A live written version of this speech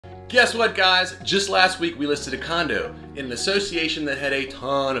Guess what, guys? Just last week we listed a condo in an association that had a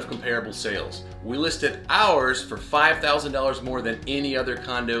ton of comparable sales. We listed ours for $5,000 more than any other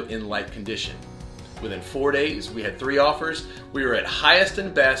condo in like condition. Within 4 days, we had 3 offers. We were at highest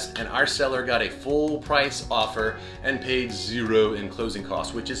and best, and our seller got a full price offer and paid 0 in closing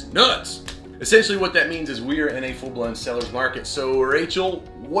costs, which is nuts. Essentially what that means is we are in a full-blown seller's market. So Rachel,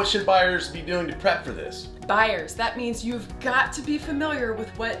 what should buyers be doing to prep for this? Buyers, that means you've got to be familiar with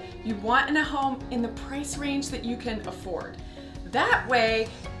what you want in a home in the price range that you can afford. That way,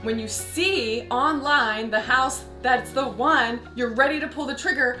 when you see online the house that's the one, you're ready to pull the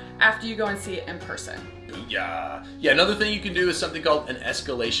trigger after you go and see it in person. Yeah, another thing you can do is something called an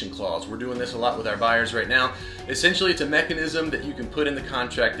escalation clause. We're doing this a lot with our buyers right now. Essentially, it's a mechanism that you can put in the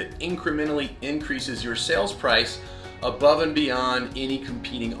contract that incrementally increases your sales price above and beyond any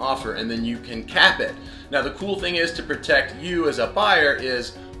competing offer, and then you can cap it. Now, the cool thing is to protect you as a buyer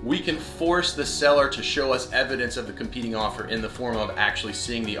is we can force the seller to show us evidence of the competing offer in the form of actually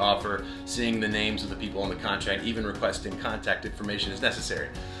seeing the offer, seeing the names of the people on the contract, even requesting contact information as necessary.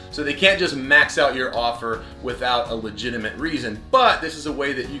 So they can't just max out your offer without a legitimate reason, but this is a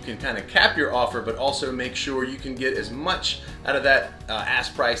way that you can kind of cap your offer, but also make sure you can get as much out of that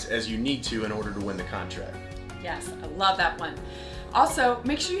ask price as you need to in order to win the contract. Yes, I love that one. Also,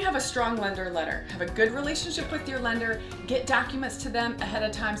 make sure you have a strong lender letter. Have a good relationship with your lender, get documents to them ahead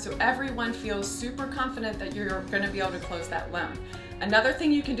of time so everyone feels super confident that you're going to be able to close that loan. Another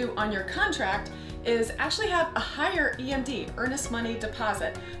thing you can do on your contract is actually have a higher EMD, earnest money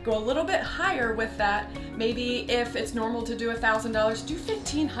deposit. Go a little bit higher with that. Maybe if it's normal to do $1,000, do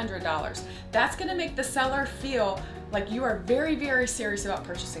 $1,500. That's going to make the seller feel like you are very, very serious about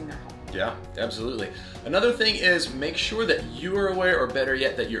purchasing their home. Yeah, absolutely. Another thing is make sure that you are aware, or better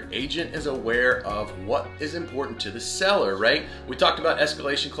yet, that your agent is aware of what is important to the seller, right? We talked about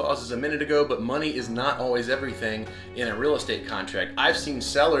escalation clauses a minute ago, but money is not always everything in a real estate contract. I've seen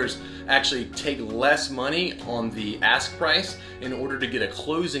sellers actually take less money on the ask price in order to get a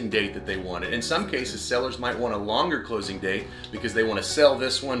closing date that they wanted. In some cases, sellers might want a longer closing date because they want to sell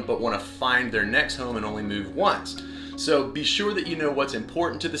this one but want to find their next home and only move once. So be sure that you know what's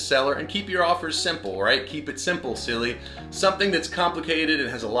important to the seller and keep your offers simple, right? Keep it simple, silly. Something that's complicated and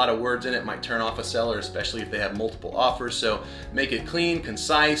has a lot of words in it might turn off a seller, especially if they have multiple offers. So make it clean,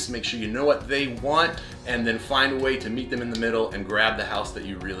 concise, make sure you know what they want, and then find a way to meet them in the middle and grab the house that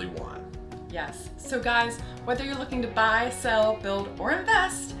you really want. Yes. So guys, whether you're looking to buy, sell, build, or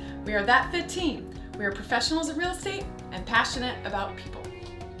invest, we are That Fit Team. We are professionals in real estate and passionate about people.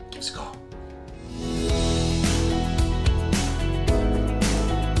 Give us a call.